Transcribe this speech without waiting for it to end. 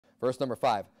Verse number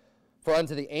 5. For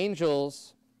unto the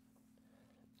angels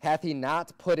hath he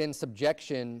not put in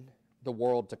subjection the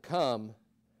world to come,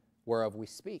 whereof we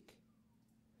speak.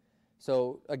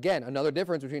 So again, another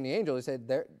difference between the angels. He said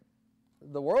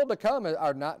the world to come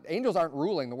are not, angels aren't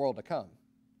ruling the world to come.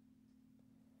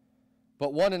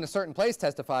 But one in a certain place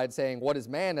testified, saying, what is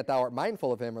man that thou art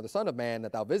mindful of him, or the son of man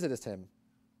that thou visitest him?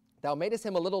 Thou madest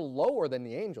him a little lower than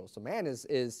the angels. So man is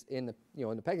in the,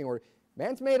 in the pecking order.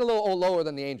 Man's made a little lower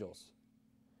than the angels.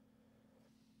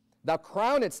 Thou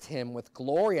crownedst him with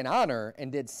glory and honor,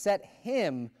 and did set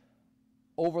him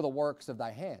over the works of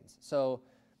thy hands. So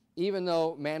even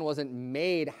though man wasn't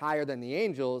made higher than the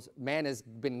angels, man has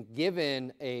been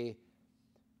given a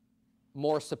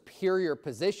more superior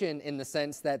position in the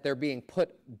sense that they're being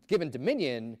given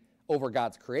dominion over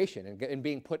God's creation and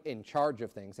being put in charge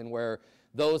of things, and where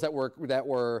those that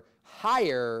were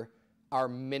higher are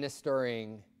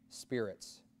ministering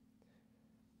spirits.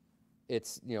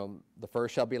 It's, the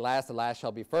first shall be last, the last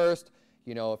shall be first.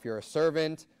 If you're a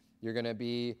servant, you're going to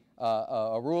be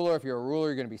a ruler. If you're a ruler,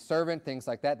 you're going to be servant, things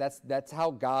like that. That's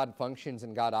how God functions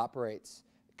and God operates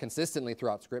consistently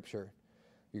throughout Scripture.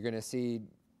 You're going to see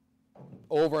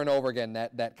over and over again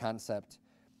that concept.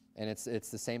 And it's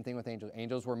the same thing with angels.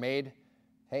 Angels were made,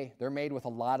 they're made with a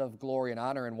lot of glory and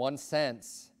honor in one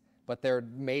sense, but they're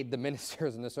made the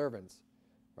ministers and the servants,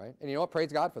 right? And you know what?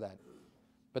 Praise God for that.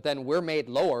 But then we're made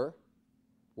lower.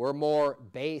 We're more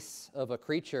base of a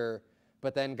creature,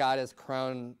 but then God has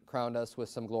crowned us with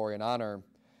some glory and honor.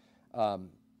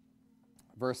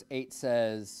 Verse 8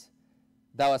 says,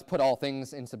 thou hast put all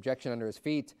things in subjection under his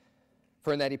feet.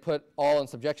 For in that he put all in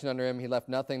subjection under him, he left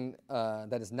nothing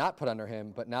that is not put under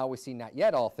him, but now we see not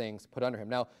yet all things put under him.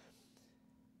 Now,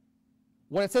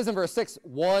 when it says in verse 6,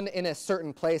 one in a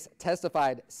certain place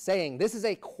testified, saying, this is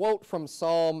a quote from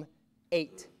Psalm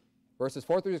 8, verses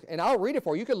 4 through 6. And I'll read it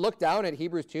for you. You can look down at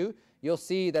Hebrews 2. You'll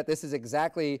see that this is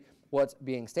exactly what's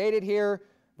being stated here.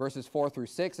 Verses 4 through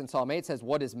 6 in Psalm 8 says,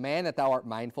 what is man that thou art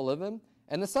mindful of him?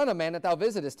 And the son of man that thou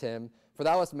visitest him? For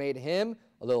thou hast made him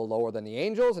a little lower than the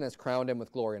angels, and hast crowned him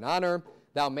with glory and honor.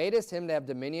 Thou madest him to have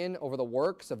dominion over the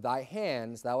works of thy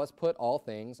hands. Thou hast put all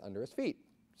things under his feet.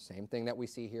 Same thing that we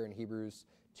see here in Hebrews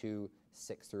 2,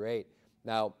 6 through 8.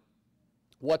 Now,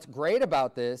 what's great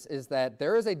about this is that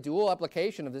there is a dual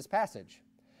application of this passage.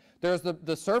 There's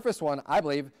the surface one, I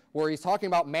believe, where he's talking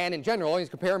about man in general. He's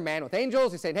comparing man with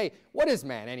angels. He's saying, hey, what is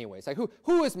man anyways? Like,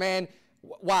 who is man?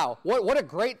 Wow, what a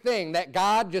great thing that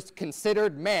God just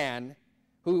considered man,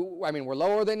 who, we're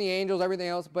lower than the angels, everything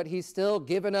else, but he's still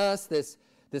given us this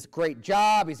great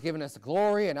job. He's given us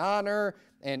glory and honor,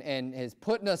 and is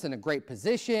putting us in a great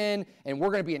position, and we're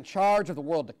going to be in charge of the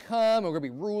world to come, and we're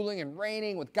going to be ruling and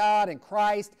reigning with God and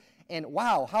Christ. And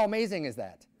wow, how amazing is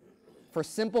that? For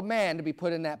simple man to be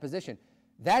put in that position.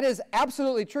 That is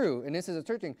absolutely true, and this is a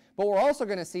church thing. But we're also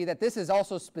going to see that this is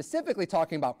also specifically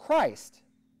talking about Christ.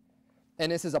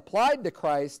 And this is applied to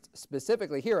Christ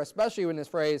specifically here, especially in this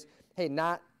phrase, hey,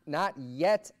 not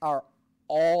yet are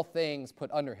all things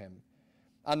put under him.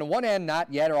 On the one hand,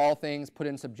 not yet are all things put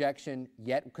in subjection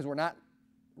yet, because we're not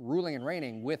ruling and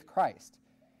reigning with Christ.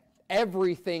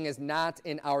 Everything is not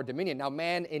in our dominion. Now,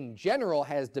 man in general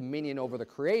has dominion over the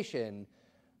creation,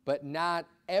 but not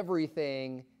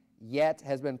everything yet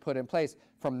has been put in place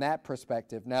from that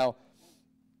perspective. Now,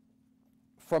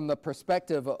 from the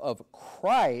perspective of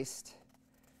Christ,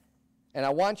 and I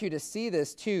want you to see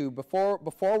this too, before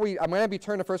I'm going to be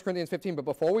turned to 1 Corinthians 15, but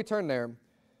before we turn there,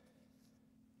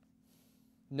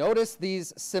 notice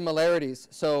these similarities.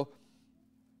 So,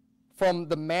 from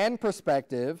the man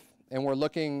perspective, and we're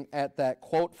looking at that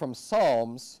quote from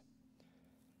Psalms,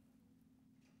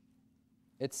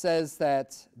 it says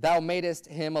that thou madest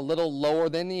him a little lower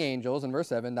than the angels, in verse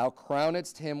 7, thou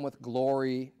crownedst him with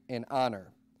glory and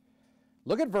honor.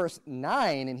 Look at verse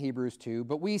 9 in Hebrews 2,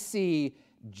 but we see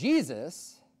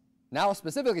Jesus, now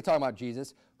specifically talking about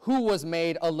Jesus, who was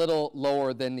made a little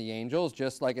lower than the angels,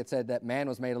 just like it said that man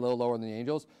was made a little lower than the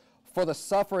angels, for the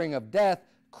suffering of death,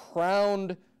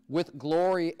 crowned with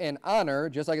glory and honor,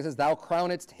 just like it says, thou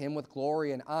crownedst him with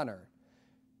glory and honor.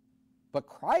 But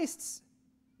Christ's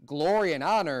glory and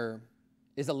honor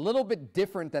is a little bit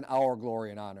different than our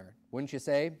glory and honor, wouldn't you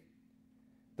say?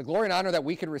 The glory and honor that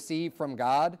we could receive from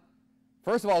God,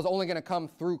 first of all, is only going to come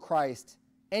through Christ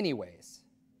anyways.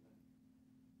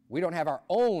 We don't have our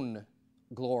own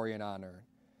glory and honor.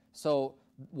 So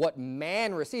what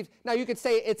man receives, now you could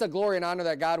say it's a glory and honor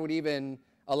that God would even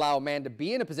allow man to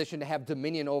be in a position to have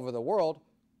dominion over the world.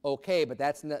 Okay, but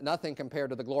that's nothing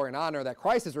compared to the glory and honor that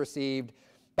Christ has received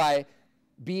by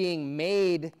being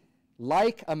made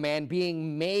like a man,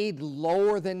 being made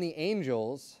lower than the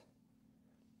angels,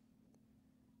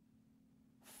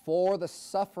 for the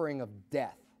suffering of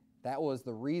death. That was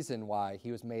the reason why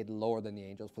he was made lower than the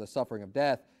angels, for the suffering of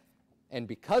death. And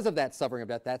because of that suffering of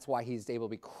death, that's why he's able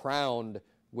to be crowned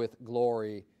with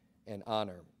glory and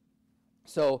honor.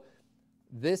 So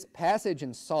this passage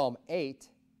in Psalm 8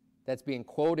 that's being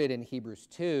quoted in Hebrews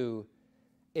 2,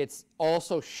 it's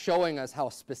also showing us how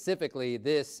specifically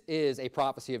this is a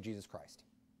prophecy of Jesus Christ.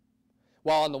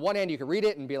 While on the one hand you can read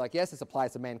it and be like, yes, this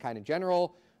applies to mankind in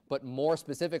general, but more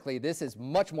specifically, this is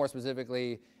much more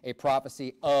specifically a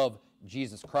prophecy of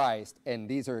Jesus Christ, and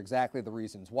these are exactly the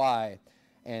reasons why.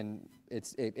 And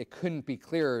it couldn't be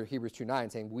clearer, Hebrews 2:9,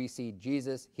 saying we see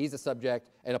Jesus, he's the subject,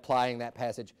 and applying that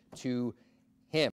passage to